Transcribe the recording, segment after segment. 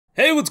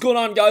Hey, what's going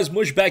on, guys?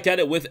 Mush back at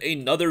it with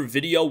another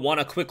video.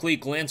 Want to quickly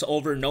glance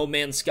over No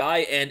Man's Sky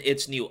and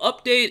its new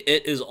update.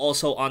 It is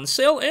also on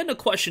sale, and a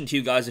question to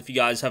you guys if you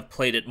guys have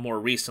played it more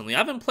recently. I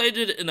haven't played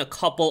it in a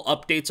couple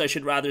updates, I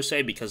should rather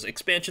say, because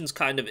expansions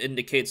kind of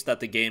indicates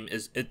that the game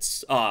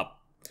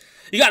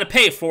you gotta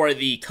pay for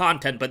the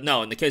content, but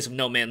no, in the case of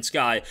No Man's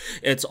Sky,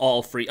 it's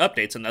all free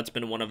updates, and that's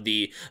been one of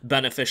the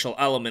beneficial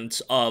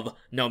elements of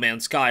No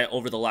Man's Sky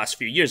over the last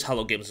few years.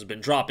 Hello Games has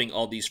been dropping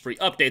all these free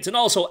updates, and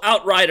also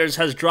Outriders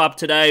has dropped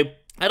today.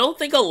 I don't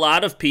think a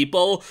lot of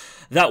people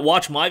that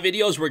watch my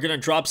videos were going to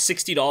drop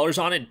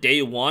 $60 on it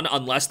day one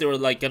unless they were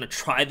like going to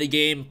try the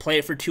game, play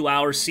it for 2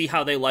 hours, see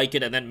how they like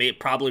it, and then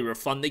probably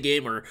refund the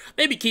game or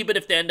maybe keep it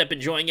if they end up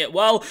enjoying it.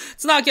 Well,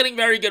 it's not getting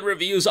very good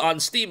reviews on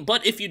Steam,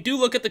 but if you do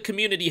look at the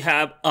community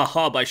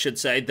hub, I should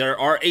say, there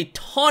are a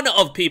ton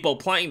of people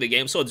playing the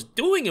game, so it's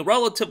doing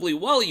relatively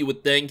well, you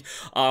would think,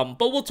 but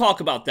we'll talk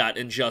about that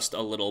in just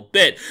a little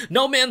bit.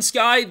 No Man's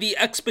Sky, the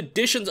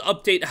Expeditions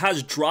update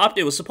has dropped.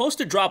 It was supposed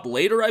to drop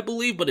later, I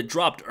believe, but it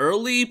dropped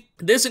early.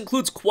 This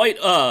includes quite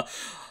a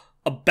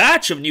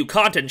batch of new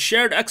content.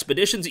 Shared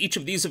expeditions. Each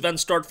of these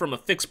events start from a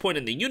fixed point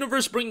in the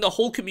universe, bringing the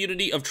whole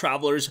community of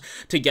travelers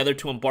together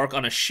to embark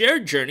on a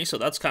shared journey, so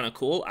that's kind of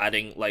cool,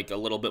 adding like a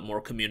little bit more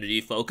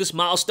community focus.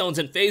 Milestones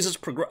and phases.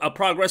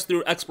 Progress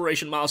through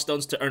exploration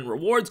milestones to earn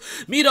rewards,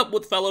 meet up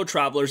with fellow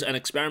travelers, and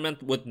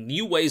experiment with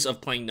new ways of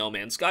playing No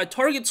Man's Sky.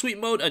 Target Sweep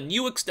mode, a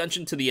new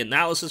extension to the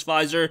analysis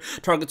visor.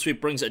 Target Sweep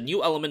brings a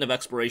new element of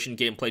exploration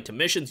gameplay to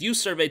missions. Use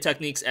survey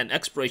techniques and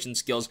exploration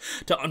skills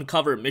to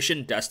uncover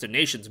mission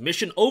destinations.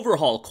 Mission overhaul.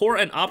 Core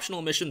and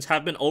optional missions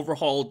have been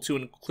overhauled to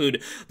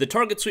include the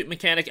target sweep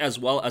mechanic as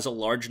well as a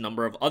large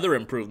number of other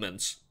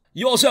improvements.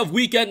 You also have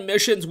weekend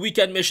missions.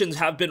 Weekend missions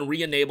have been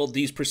re-enabled.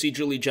 These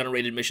procedurally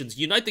generated missions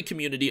unite the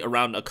community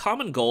around a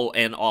common goal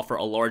and offer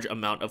a large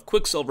amount of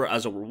Quicksilver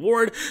as a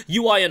reward.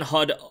 UI and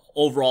HUD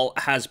overall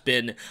has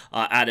been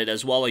added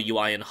as well, a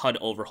UI and HUD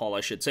overhaul, I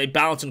should say.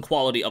 Balance and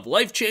quality of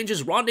life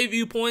changes,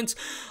 rendezvous points,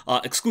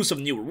 exclusive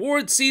new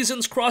rewards,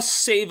 seasons,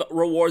 cross-save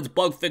rewards,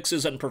 bug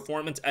fixes, and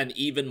performance, and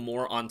even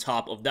more on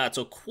top of that.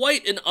 So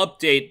quite an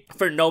update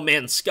for No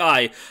Man's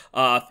Sky.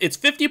 It's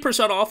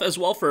 50% off as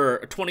well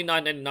for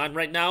 $29.99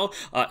 right now.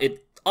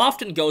 It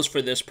often goes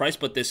for this price,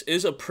 but this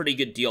is a pretty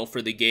good deal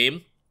for the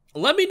game.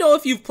 Let me know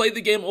if you've played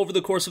the game over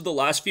the course of the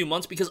last few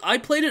months, because I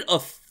played it a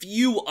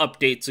few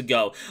updates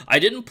ago. I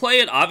didn't play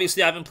it,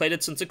 obviously I haven't played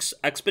it since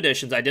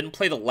Expeditions. I didn't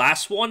play the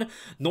last one,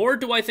 nor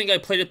do I think I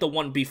played it the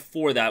one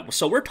before that.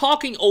 So we're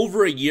talking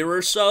over a year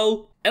or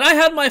so. And I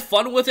had my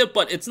fun with it,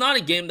 but it's not a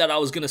game that I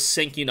was going to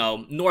sink,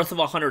 north of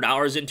 100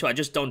 hours into. I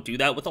just don't do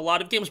that with a lot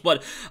of games.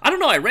 But I don't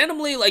know, I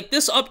randomly,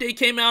 this update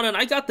came out and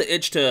I got the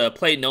itch to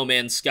play No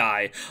Man's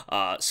Sky.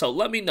 So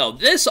let me know.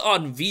 This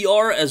on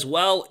VR as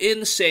well,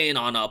 insane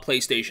on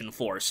PlayStation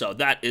 4. So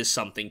that is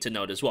something to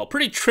note as well.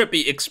 Pretty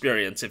trippy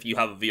experience if you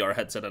have a VR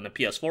headset on a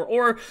PS4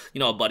 or,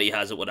 a buddy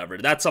has it, whatever.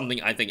 That's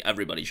something I think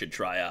everybody should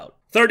try out.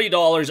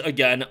 $30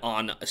 again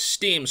on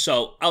Steam.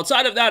 So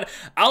outside of that,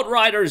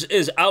 Outriders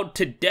is out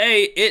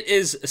today. It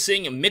is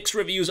seeing mixed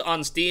reviews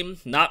on Steam.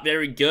 Not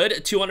very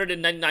good.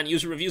 299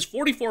 user reviews,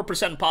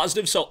 44%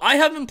 positive. So I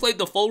haven't played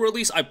the full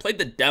release. I played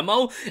the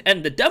demo,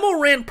 and the demo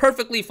ran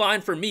perfectly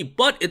fine for me,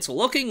 but it's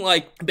looking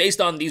like,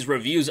 based on these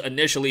reviews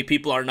initially,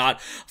 people are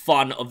not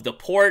fond of the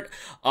port.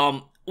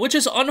 Which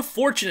is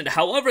unfortunate.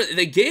 However,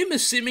 the game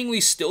is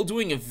seemingly still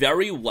doing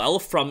very well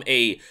from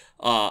a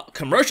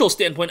commercial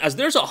standpoint, as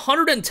there's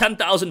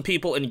 110,000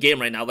 people in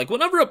game right now.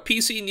 Whenever a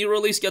PC new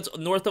release gets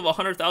north of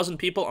 100,000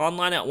 people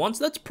online at once,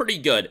 that's pretty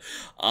good.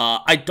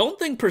 I don't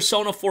think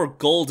Persona 4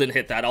 Golden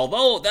hit that,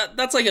 although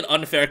that's an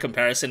unfair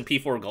comparison.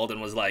 P4 Golden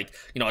was a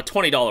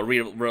 $20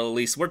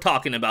 re-release. We're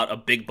talking about a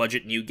big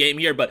budget new game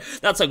here, but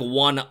that's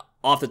one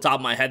off the top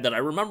of my head that I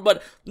remember.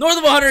 But north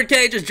of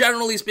 100K, just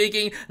generally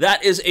speaking,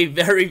 that is a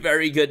very,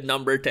 very good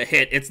number to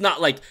hit. It's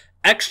not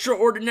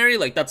extraordinary,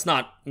 that's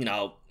not,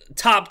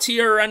 top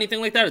tier or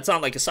anything like that. It's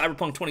not like a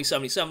Cyberpunk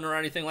 2077 or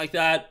anything like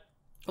that,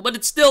 but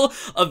it's still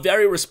a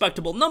very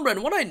respectable number.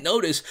 And what I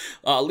noticed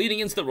leading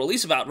into the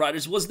release of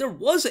Outriders was there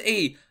was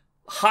a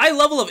high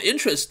level of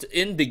interest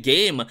in the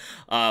game.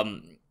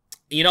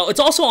 It's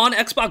also on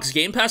Xbox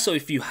Game Pass, so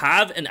if you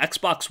have an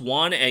Xbox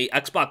One, a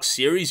Xbox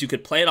Series, you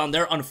could play it on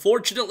there.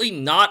 Unfortunately,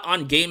 not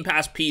on Game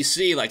Pass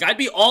PC. I'd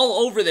be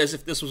all over this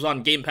if this was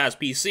on Game Pass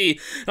PC,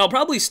 and I'll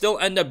probably still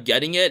end up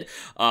getting it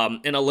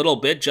in a little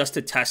bit just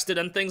to test it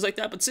and things like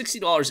that, but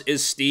 $60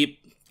 is steep.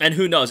 And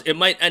who knows, it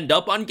might end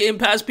up on Game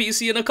Pass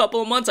PC in a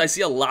couple of months. I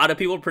see a lot of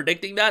people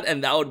predicting that,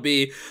 and that would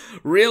be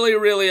really,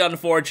 really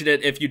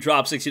unfortunate if you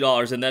drop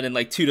 $60 and then in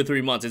 2 to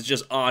 3 months, it's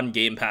just on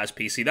Game Pass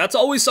PC. That's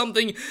always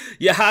something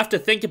you have to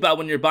think about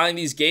when you're buying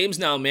these games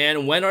now,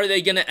 man. When are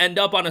they going to end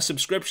up on a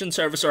subscription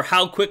service, or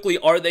how quickly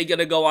are they going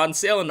to go on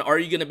sale, and are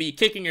you going to be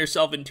kicking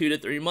yourself in 2 to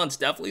 3 months?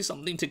 Definitely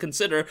something to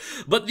consider.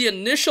 But the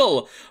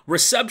initial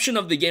reception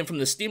of the game from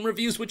the Steam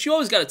reviews, which you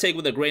always got to take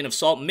with a grain of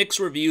salt, mixed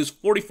reviews,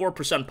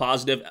 44%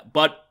 positive,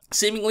 but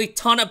seemingly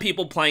ton of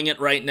people playing it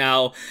right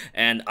now,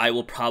 and I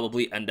will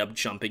probably end up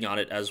jumping on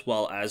it, as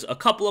well as a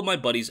couple of my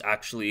buddies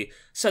actually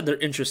said they're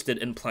interested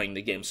in playing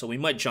the game, so we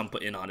might jump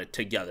in on it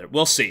together.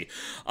 We'll see.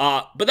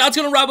 But that's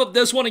gonna wrap up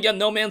this one. Again,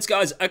 No Man's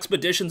Sky's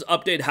Expeditions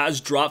update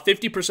has dropped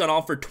 50%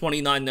 off for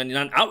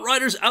 $29.99.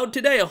 Outriders out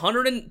today,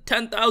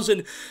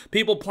 110,000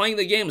 people playing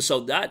the game, so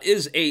that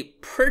is a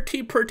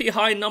pretty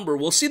high number.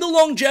 We'll see the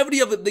longevity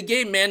of the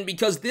game, man,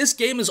 because this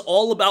game is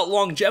all about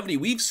longevity.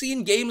 We've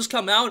seen games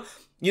come out,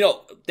 you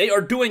know, they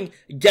are doing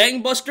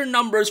gangbuster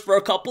numbers for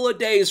a couple of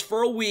days,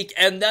 for a week,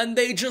 and then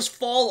they just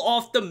fall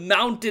off the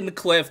mountain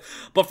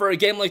cliff. But for a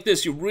game like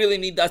this, you really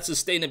need that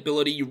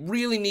sustainability. You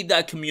really need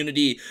that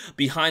community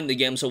behind the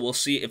game, so we'll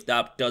see if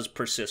that does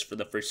persist for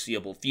the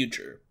foreseeable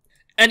future.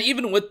 And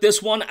even with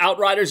this one,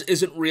 Outriders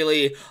isn't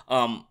really,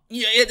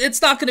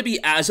 it's not going to be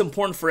as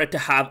important for it to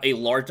have a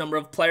large number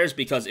of players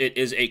because it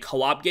is a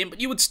co-op game,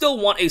 but you would still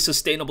want a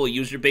sustainable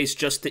user base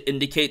just to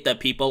indicate that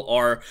people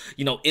are,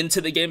 you know,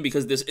 into the game,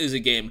 because this is a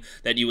game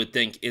that you would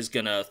think is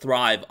going to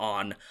thrive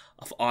on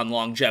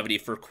longevity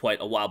for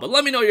quite a while. But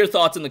let me know your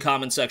thoughts in the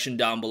comment section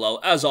down below.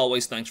 As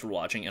always, thanks for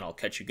watching, and I'll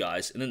catch you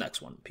guys in the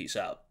next one. Peace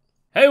out.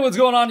 Hey, what's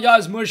going on,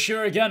 guys? Mush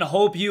here again.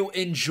 Hope you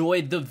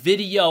enjoyed the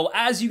video.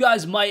 As you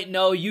guys might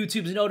know,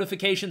 YouTube's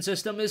notification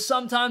system is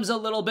sometimes a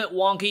little bit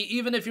wonky,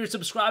 even if you're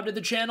subscribed to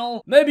the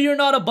channel. Maybe you're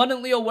not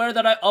abundantly aware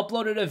that I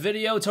uploaded a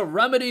video. To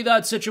remedy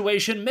that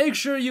situation, make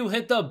sure you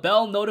hit the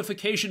bell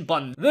notification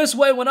button. This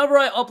way, whenever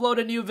I upload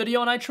a new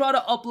video, and I try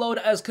to upload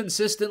as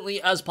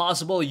consistently as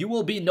possible, you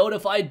will be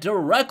notified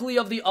directly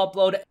of the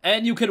upload,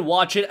 and you can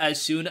watch it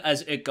as soon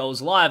as it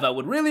goes live. I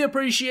would really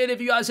appreciate it if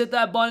you guys hit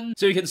that button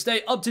so you can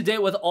stay up to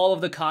date with all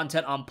of the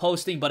content I'm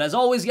posting. But as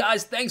always,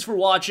 guys, thanks for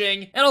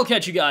watching, and I'll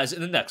catch you guys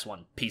in the next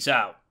one. Peace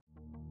out.